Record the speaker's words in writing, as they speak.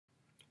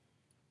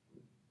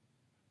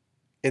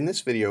In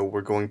this video,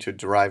 we're going to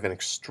derive an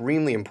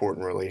extremely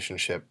important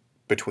relationship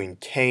between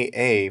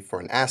Ka for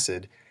an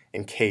acid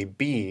and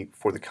Kb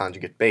for the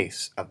conjugate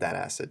base of that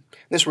acid.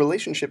 This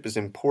relationship is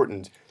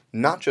important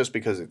not just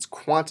because it's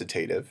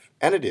quantitative,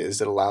 and it is,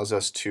 it allows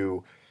us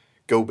to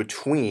go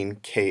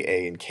between Ka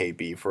and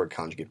Kb for a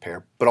conjugate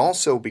pair, but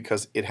also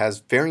because it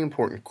has very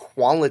important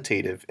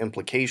qualitative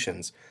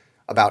implications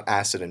about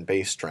acid and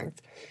base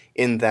strength,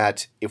 in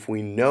that if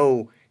we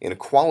know in a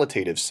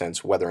qualitative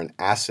sense whether an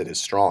acid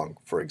is strong,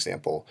 for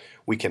example,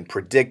 we can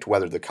predict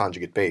whether the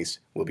conjugate base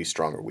will be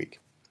strong or weak.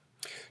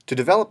 To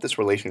develop this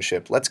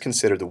relationship, let's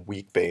consider the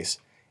weak base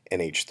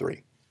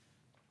NH3.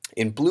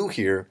 In blue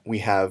here, we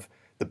have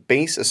the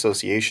base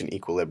association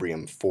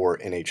equilibrium for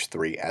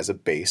NH3 as a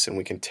base, and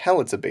we can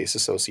tell it's a base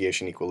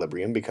association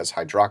equilibrium because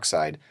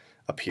hydroxide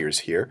appears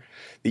here.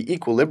 The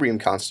equilibrium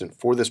constant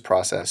for this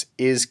process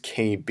is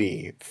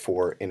Kb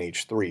for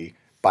NH3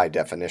 by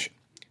definition,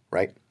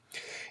 right?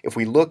 If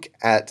we look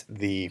at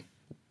the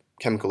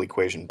chemical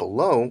equation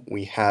below,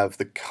 we have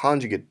the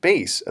conjugate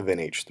base of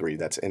NH3,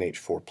 that's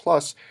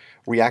NH4+,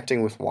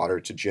 reacting with water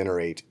to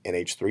generate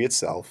NH3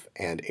 itself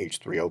and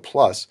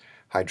H3O+,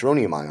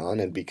 hydronium ion,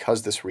 and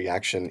because this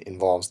reaction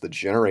involves the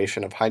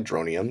generation of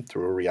hydronium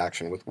through a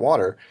reaction with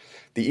water,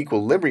 the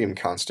equilibrium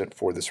constant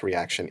for this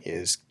reaction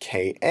is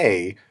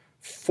Ka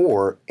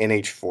for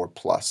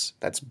NH4+.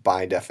 That's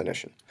by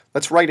definition.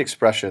 Let's write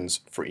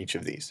expressions for each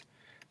of these.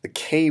 The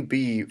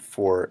Kb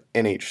for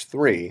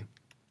NH3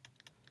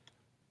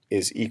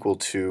 is equal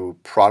to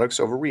products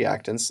over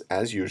reactants,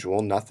 as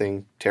usual,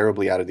 nothing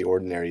terribly out of the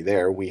ordinary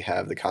there. We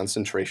have the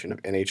concentration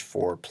of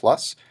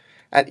NH4+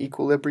 at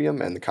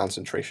equilibrium and the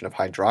concentration of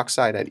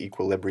hydroxide at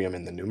equilibrium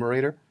in the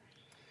numerator.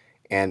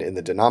 And in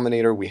the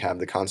denominator, we have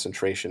the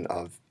concentration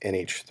of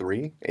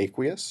NH3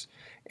 aqueous,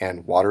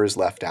 and water is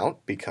left out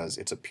because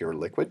it's a pure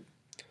liquid.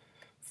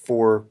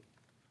 For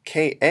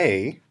Ka,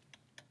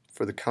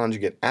 for the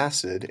conjugate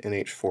acid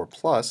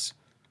NH4+,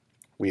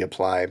 we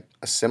apply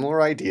a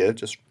similar idea,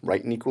 just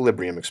write in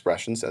equilibrium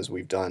expressions as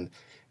we've done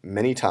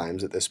many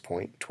times at this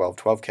point,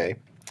 12K.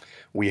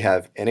 We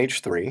have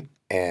NH3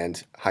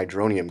 and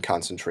hydronium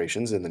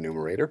concentrations in the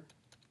numerator,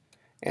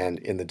 and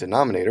in the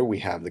denominator we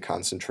have the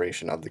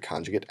concentration of the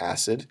conjugate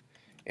acid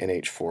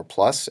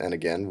NH4+, and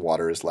again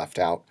water is left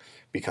out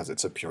because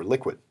it's a pure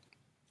liquid.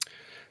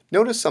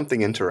 Notice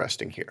something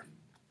interesting here.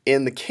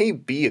 In the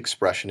Kb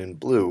expression in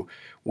blue,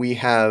 we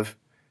have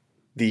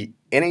the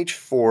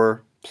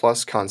NH4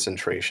 plus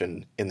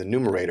concentration in the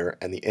numerator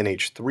and the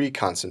NH3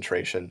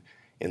 concentration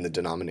in the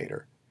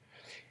denominator.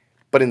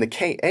 But in the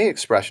Ka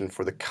expression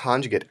for the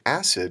conjugate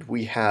acid,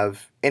 we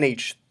have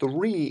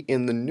NH3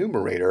 in the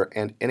numerator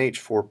and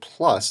NH4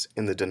 plus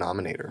in the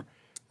denominator,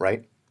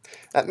 right?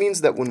 That means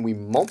that when we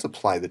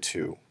multiply the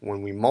two,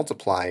 when we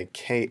multiply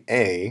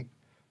Ka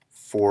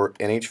for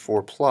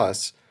NH4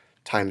 plus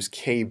times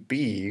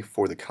Kb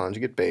for the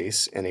conjugate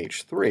base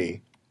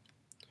NH3,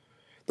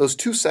 those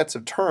two sets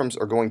of terms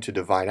are going to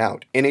divide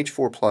out.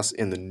 NH4 plus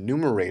in the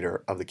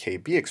numerator of the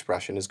Kb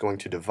expression is going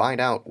to divide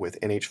out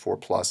with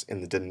NH4 plus in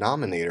the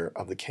denominator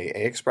of the Ka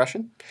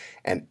expression,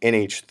 and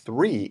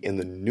NH3 in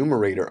the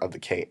numerator of the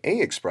Ka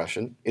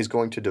expression is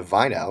going to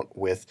divide out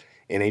with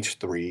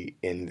NH3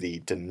 in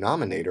the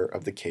denominator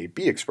of the Kb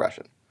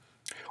expression.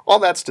 All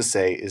that's to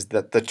say is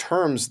that the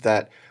terms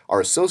that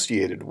are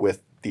associated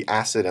with the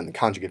acid and the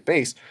conjugate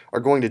base are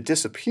going to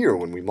disappear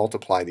when we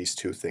multiply these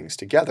two things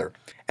together.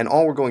 And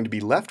all we're going to be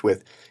left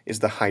with is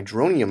the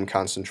hydronium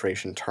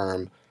concentration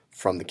term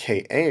from the Ka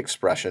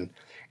expression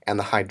and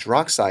the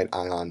hydroxide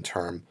ion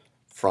term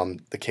from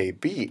the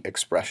Kb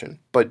expression.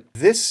 But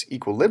this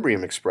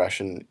equilibrium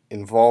expression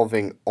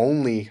involving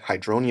only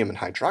hydronium and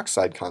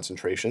hydroxide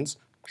concentrations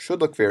should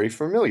look very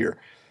familiar.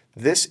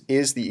 This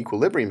is the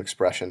equilibrium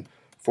expression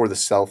for the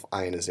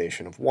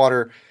self-ionization of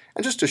water.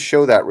 And just to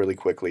show that really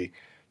quickly,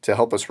 to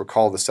help us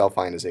recall the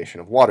self-ionization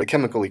of water, the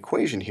chemical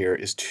equation here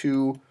is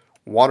two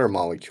water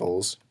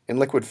molecules in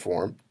liquid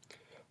form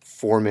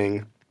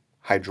forming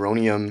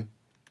hydronium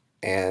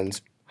and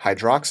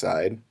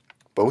hydroxide,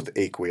 both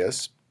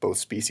aqueous, both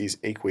species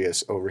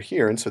aqueous over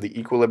here, and so the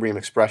equilibrium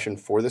expression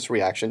for this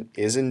reaction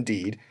is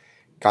indeed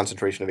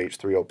concentration of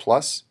H3O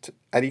plus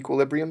at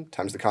equilibrium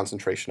times the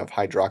concentration of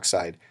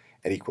hydroxide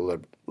at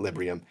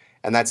equilibrium,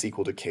 and that's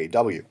equal to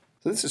Kw.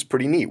 So this is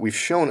pretty neat. We've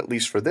shown, at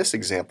least for this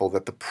example,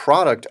 that the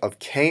product of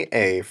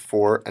Ka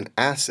for an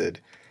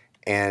acid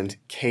and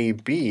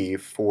Kb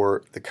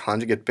for the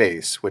conjugate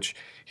base, which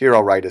here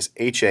I'll write as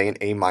Ha and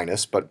A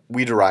minus, but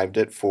we derived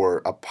it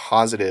for a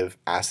positive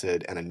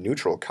acid and a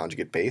neutral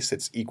conjugate base,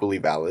 it's equally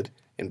valid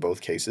in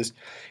both cases,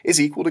 is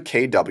equal to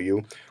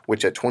Kw,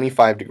 which at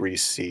 25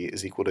 degrees C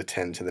is equal to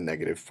 10 to the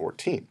negative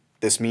 14.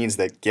 This means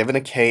that given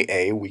a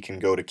Ka, we can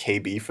go to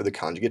Kb for the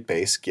conjugate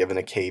base. Given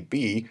a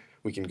Kb,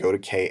 we can go to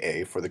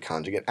Ka for the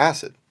conjugate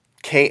acid.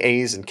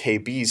 Kas and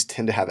Kbs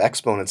tend to have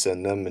exponents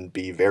in them and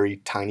be very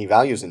tiny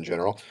values in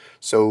general,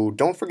 so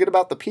don't forget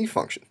about the p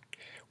function.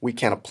 We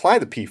can apply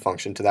the p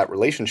function to that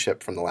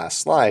relationship from the last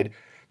slide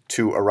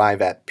to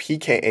arrive at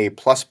pKa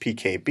plus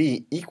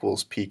pKb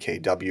equals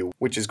pKw,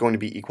 which is going to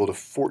be equal to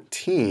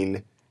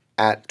 14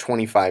 at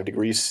 25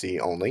 degrees C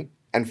only.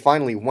 And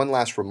finally, one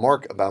last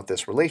remark about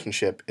this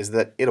relationship is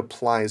that it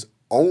applies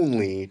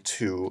only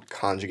to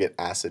conjugate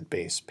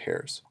acid-base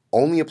pairs.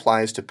 Only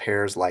applies to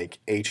pairs like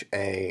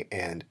HA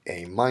and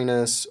A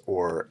minus,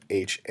 or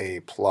HA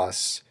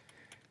plus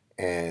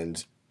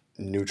and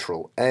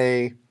neutral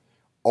A.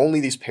 Only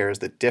these pairs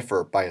that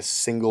differ by a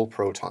single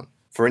proton.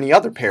 For any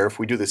other pair, if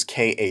we do this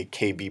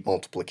Ka-Kb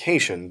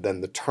multiplication,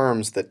 then the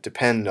terms that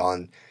depend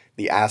on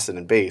the acid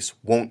and base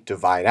won't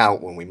divide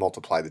out when we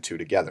multiply the two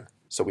together.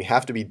 So we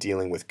have to be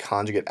dealing with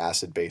conjugate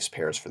acid-base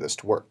pairs for this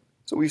to work.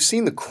 So we've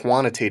seen the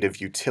quantitative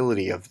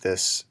utility of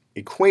this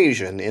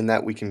equation in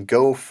that we can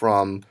go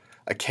from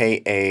a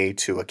Ka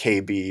to a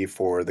Kb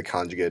for the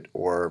conjugate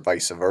or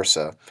vice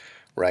versa,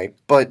 right?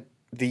 But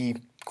the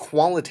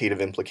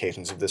qualitative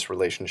implications of this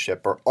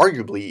relationship are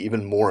arguably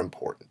even more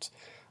important.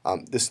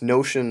 This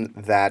notion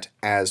that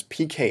as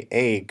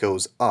pKa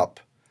goes up,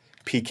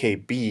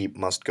 pKb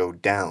must go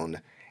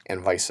down,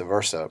 and vice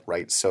versa,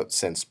 right? So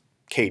since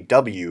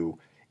Kw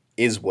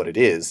is what it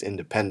is,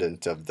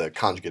 independent of the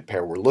conjugate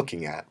pair we're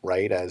looking at,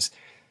 right? As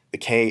the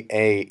Ka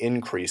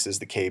increases,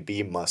 the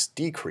Kb must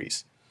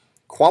decrease.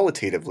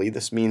 Qualitatively,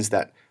 this means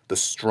that the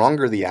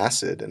stronger the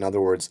acid, in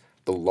other words,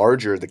 the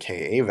larger the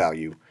Ka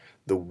value,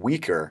 the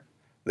weaker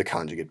the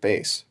conjugate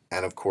base.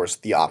 And of course,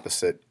 the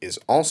opposite is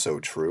also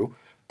true.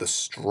 The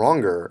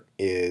stronger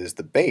is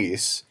the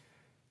base,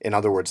 in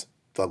other words,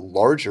 the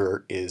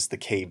larger is the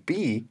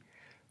Kb,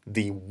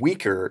 the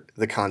weaker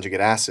the conjugate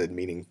acid,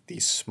 meaning the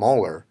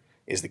smaller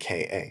is the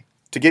Ka.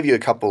 To give you a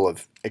couple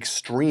of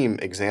extreme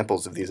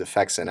examples of these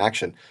effects in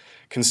action,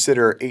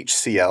 consider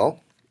HCl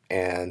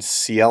and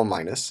Cl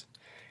minus,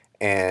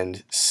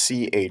 and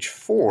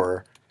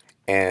CH4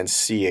 and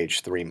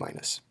CH3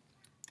 minus.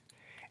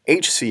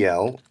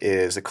 HCl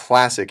is a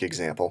classic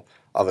example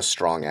of a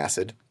strong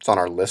acid. It's on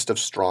our list of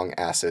strong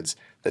acids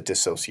that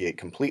dissociate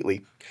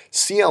completely.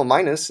 Cl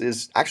minus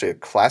is actually a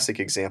classic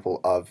example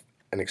of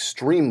an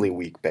extremely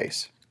weak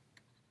base.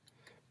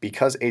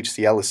 Because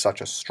HCl is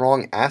such a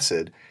strong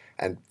acid,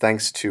 and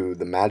thanks to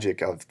the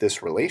magic of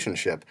this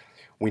relationship,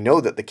 we know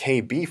that the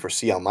Kb for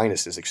Cl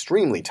minus is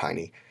extremely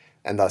tiny,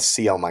 and thus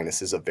Cl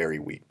minus is a very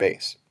weak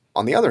base.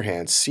 On the other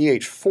hand,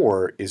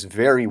 CH4 is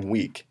very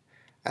weak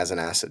as an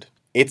acid.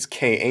 Its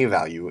Ka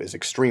value is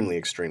extremely,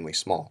 extremely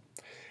small.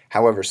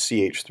 However,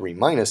 CH3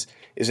 minus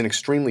is an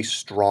extremely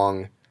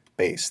strong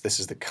base. This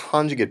is the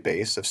conjugate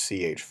base of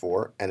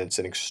CH4, and it's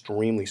an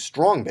extremely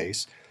strong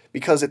base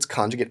because its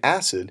conjugate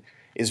acid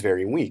is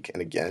very weak.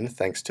 And again,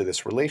 thanks to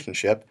this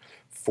relationship,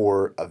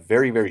 for a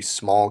very, very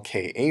small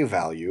Ka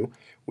value,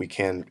 we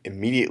can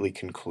immediately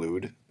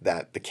conclude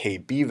that the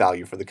Kb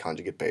value for the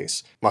conjugate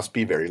base must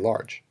be very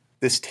large.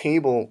 This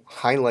table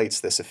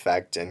highlights this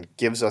effect and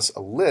gives us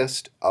a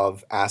list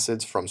of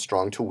acids from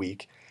strong to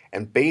weak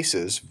and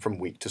bases from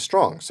weak to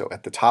strong. So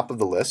at the top of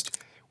the list,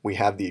 we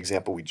have the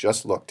example we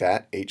just looked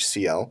at,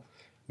 HCl,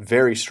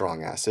 very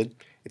strong acid.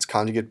 Its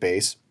conjugate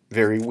base,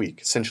 very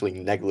weak, essentially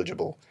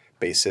negligible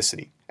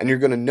basicity. And you're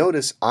going to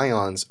notice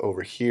ions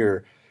over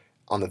here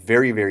on the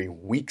very, very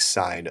weak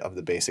side of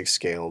the basic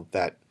scale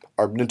that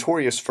are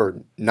notorious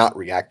for not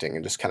reacting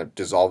and just kind of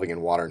dissolving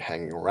in water and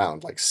hanging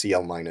around, like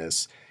Cl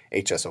minus,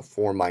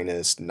 HSO4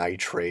 minus,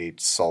 nitrate,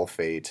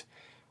 sulfate,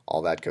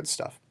 all that good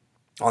stuff.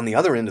 On the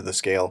other end of the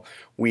scale,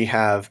 we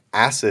have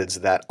acids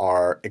that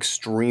are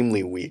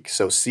extremely weak.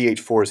 So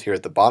CH4 is here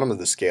at the bottom of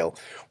the scale.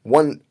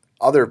 One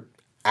other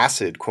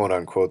acid, quote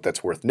unquote,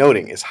 that's worth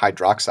noting is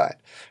hydroxide,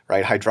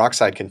 right?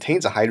 Hydroxide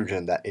contains a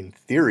hydrogen that in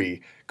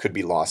theory could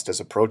be lost as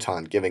a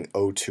proton, giving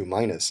O2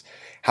 minus.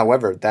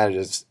 However, that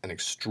is an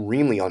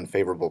extremely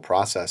unfavorable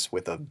process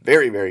with a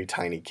very, very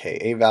tiny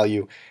Ka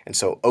value, and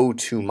so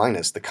O2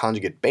 minus, the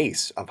conjugate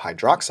base of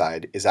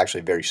hydroxide, is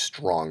actually a very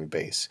strong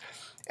base.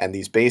 And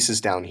these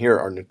bases down here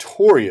are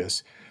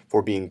notorious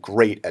for being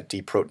great at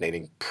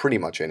deprotonating pretty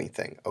much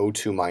anything.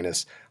 O2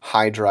 minus,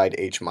 hydride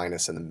H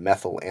minus, and the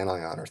methyl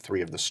anion are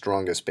three of the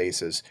strongest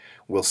bases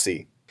we'll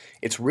see.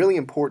 It's really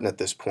important at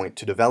this point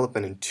to develop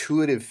an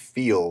intuitive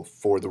feel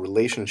for the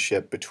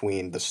relationship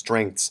between the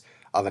strengths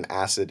of an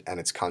acid and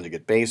its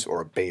conjugate base,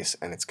 or a base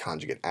and its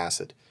conjugate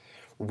acid.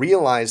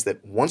 Realize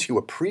that once you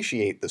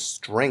appreciate the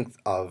strength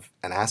of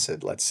an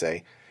acid, let's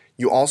say,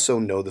 you also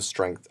know the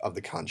strength of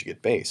the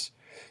conjugate base.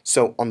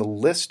 So on the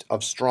list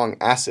of strong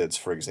acids,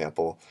 for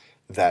example,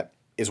 that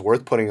is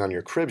worth putting on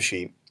your crib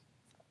sheet,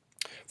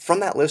 from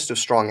that list of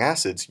strong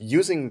acids,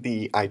 using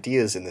the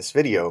ideas in this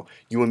video,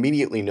 you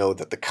immediately know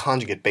that the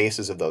conjugate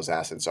bases of those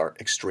acids are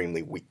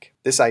extremely weak.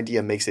 This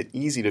idea makes it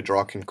easy to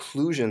draw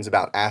conclusions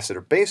about acid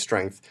or base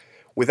strength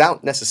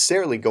without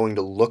necessarily going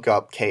to look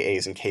up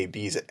Kas and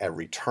Kbs at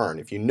every turn.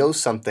 If you know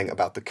something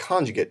about the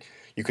conjugate,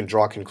 you can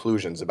draw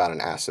conclusions about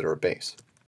an acid or a base.